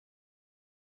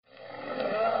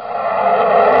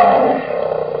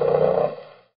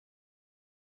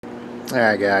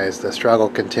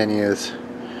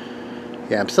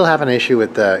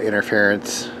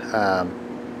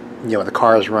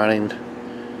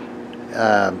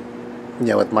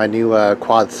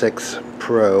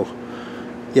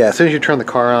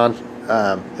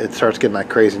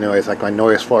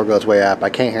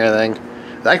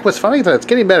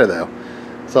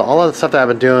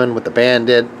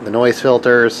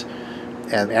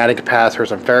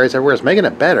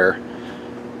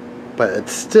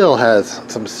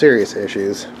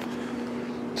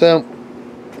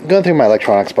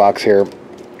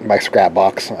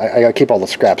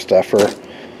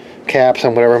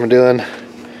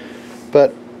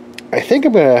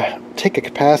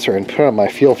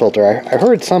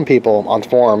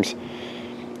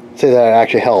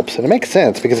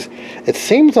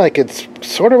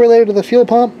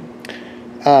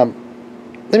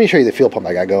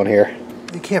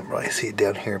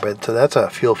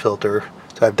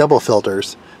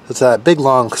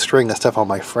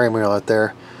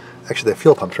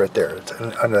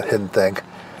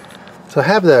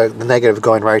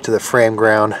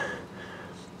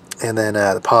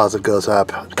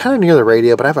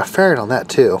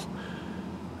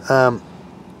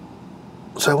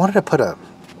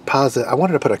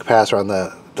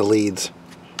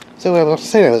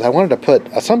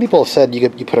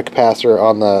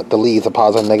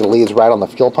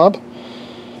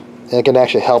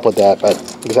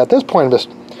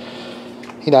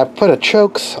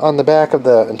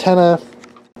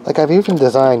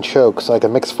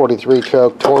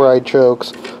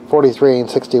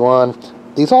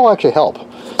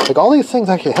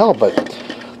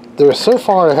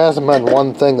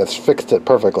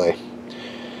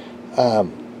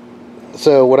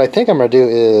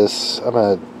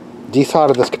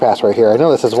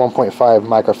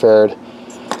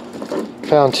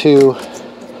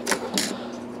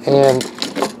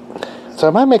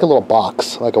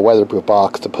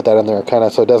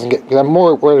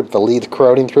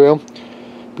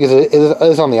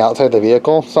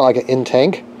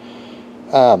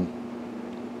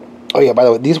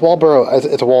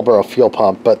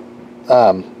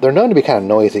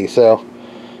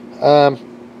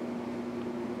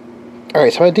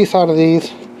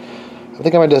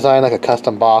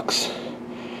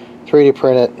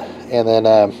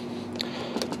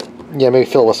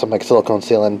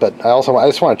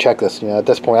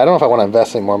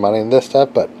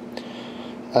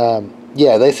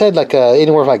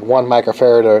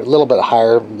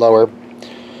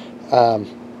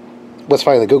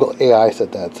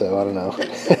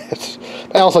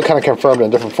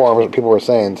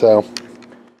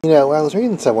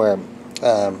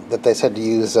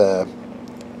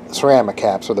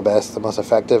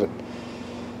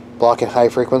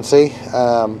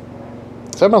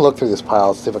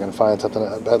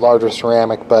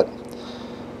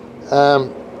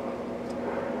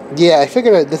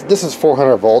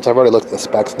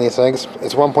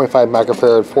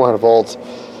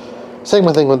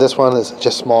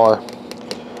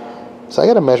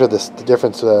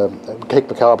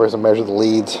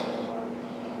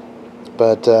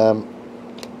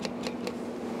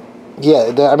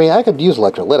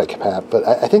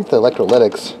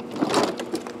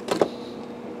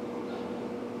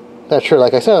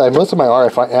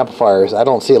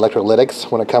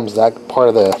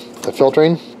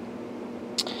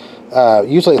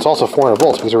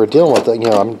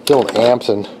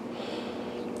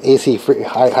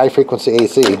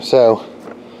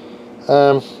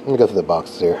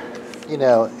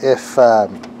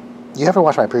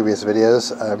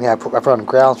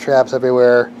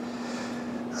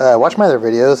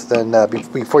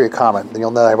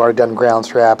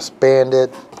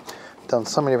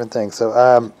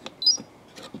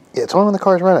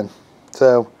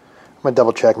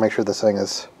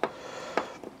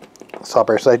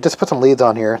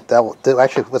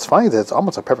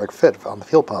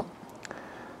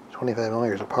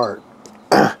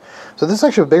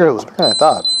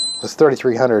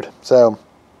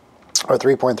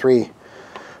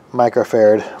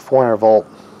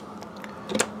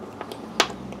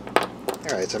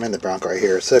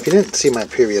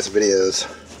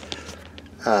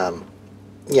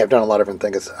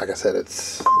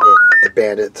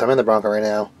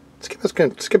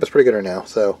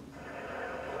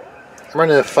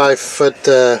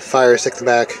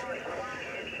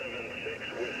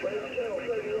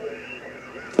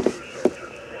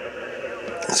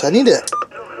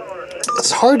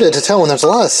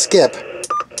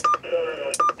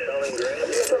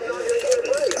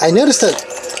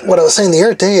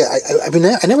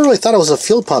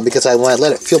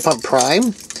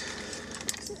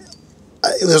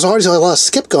there's already a lot of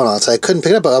skip going on, so I couldn't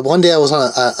pick it up. But one day I was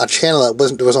on a channel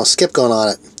that there was no skip going on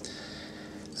it.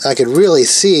 I could really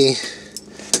see.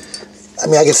 I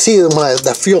mean, I could see when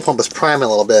the fuel pump was priming a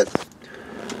little bit.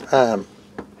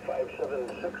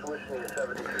 576 wishing you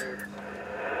 70 feet.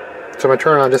 So I'm gonna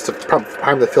turn it on just to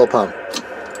prime the fuel pump.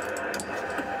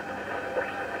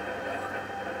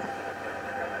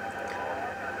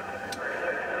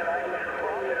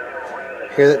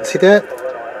 Hear that? See that?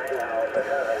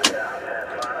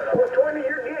 Well, 20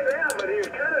 you're getting out, but he was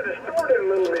kind of distorted a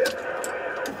little bit.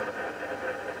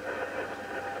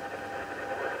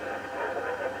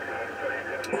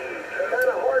 Kind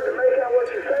of hard to make out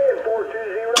what you're saying,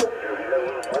 420.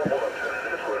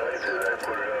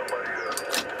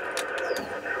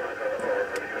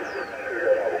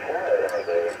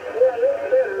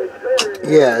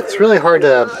 Yeah, it's really hard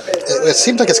to. It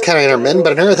seems like it's kind of intermittent,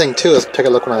 but another thing too is take a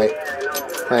look when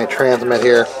I transmit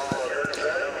here.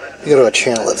 You go to a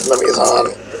channel that's let me on.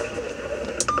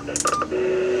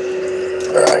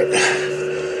 Alright.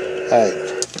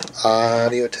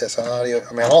 Audio test, audio.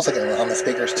 I mean, I'm also getting on the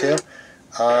speakers too.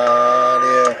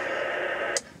 Audio.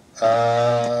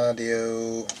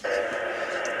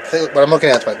 What I'm looking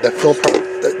at is the fuel pump,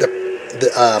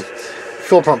 the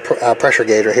fuel pump pressure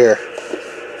gauge right here.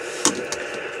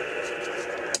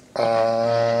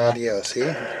 Audio,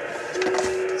 see?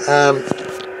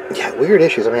 Yeah, weird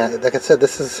issues. I mean, like I said,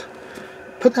 this is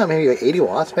putting out maybe like 80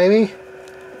 watts, maybe.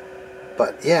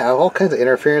 But yeah, I have all kinds of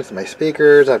interference in my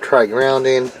speakers. I've tried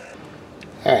grounding.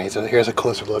 Alright, so here's a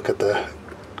closer look at the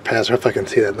capacitor, if I can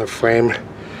see that in the frame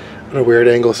at a weird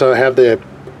angle. So I have the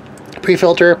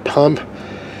pre-filter, pump.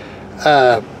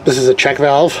 This is a check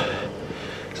valve.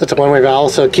 So it's a one-way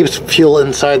valve, so it keeps fuel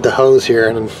inside the hose here.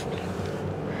 And alright,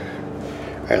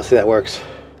 let's see if that works.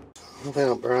 Hopefully I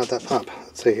don't burn out that pump.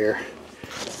 Let's see here.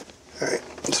 Alright,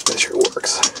 let's make sure it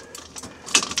works.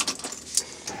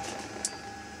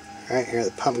 Alright, here's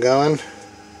the pump going.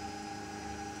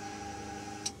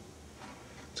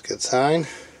 It's a good sign.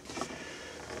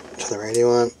 Turn the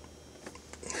radio on.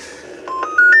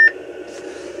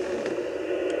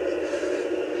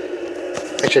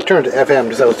 Actually, I turned it to FM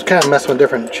because I was kind of messing with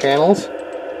different channels.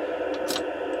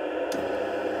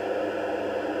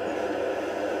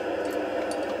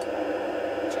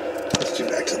 Let's do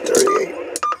back to 38.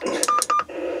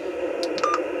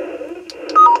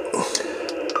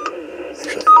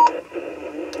 Actually,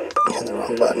 I hit the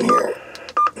wrong button here.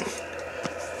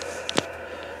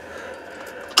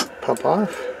 Pump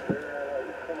off.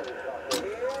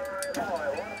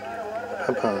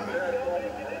 Pump on.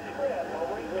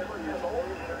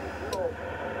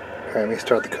 Alright, let me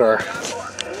start the car. It's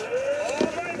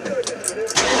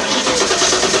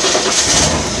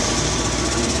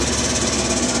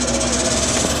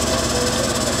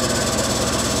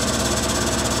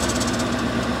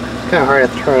kind of hard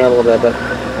to turn it up a little bit, but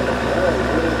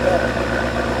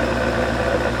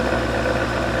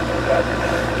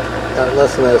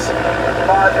listen to this.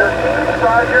 Roger,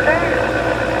 Roger,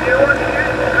 you want to use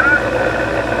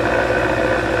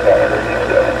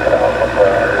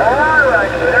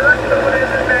alright, there's someone in the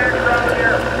background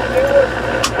here.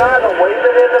 Chicago, wave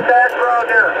it in the background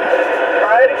here.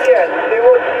 Try it again. See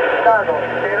what Chicago.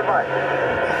 Stand by.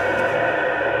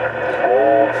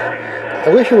 I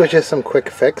wish it was just some quick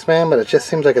fix, man, but it just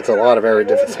seems like it's a lot of very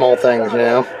different small things, you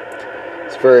know?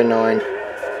 It's very annoying.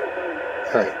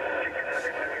 Alright.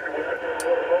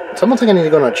 It's almost like I need to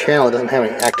go to a channel that doesn't have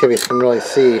any activity so I can really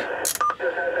see.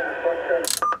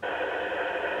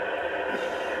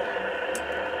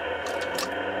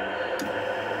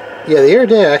 Yeah, the other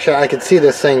day, actually, I could see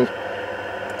this thing.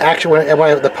 Actually,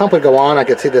 when the pump would go on, I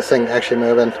could see this thing actually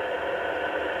moving.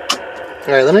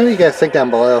 Alright, let me know what you guys think down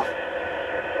below.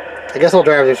 I guess I'll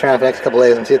drive this around for the next couple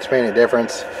days and see if it's made any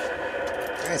difference.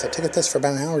 Alright, so I took this for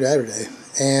about an hour the other day.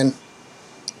 And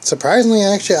surprisingly,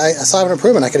 actually, I saw an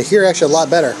improvement. I could hear actually a lot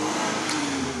better.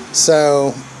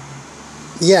 So,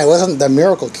 yeah, it wasn't the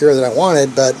miracle cure that I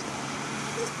wanted, but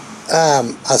I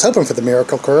was hoping for the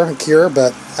miracle cure,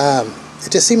 but it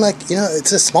just seemed like, you know,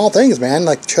 it's just small things, man,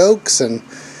 like chokes and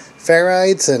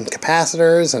ferrites and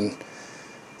capacitors, and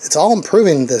it's all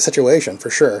improving the situation for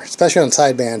sure, especially on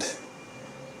sideband.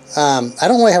 I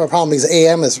don't really have a problem because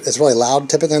AM is really loud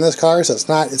typically in this car, so it's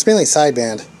mainly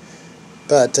sideband.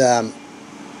 But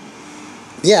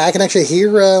yeah, I can actually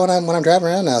hear when I'm driving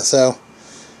around now. So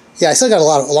yeah, I still got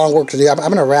a long work to do. I'm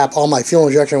going to wrap all my fuel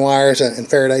injection wires in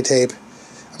Faraday tape.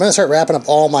 I'm going to start wrapping up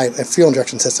all my fuel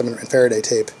injection system in Faraday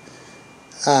tape.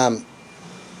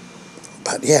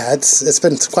 But yeah, it's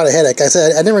been quite a headache. Like I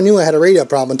said, I never knew I had a radio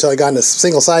problem until I got into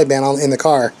single sideband in the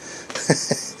car.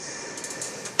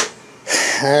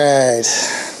 Alright,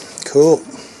 Cool.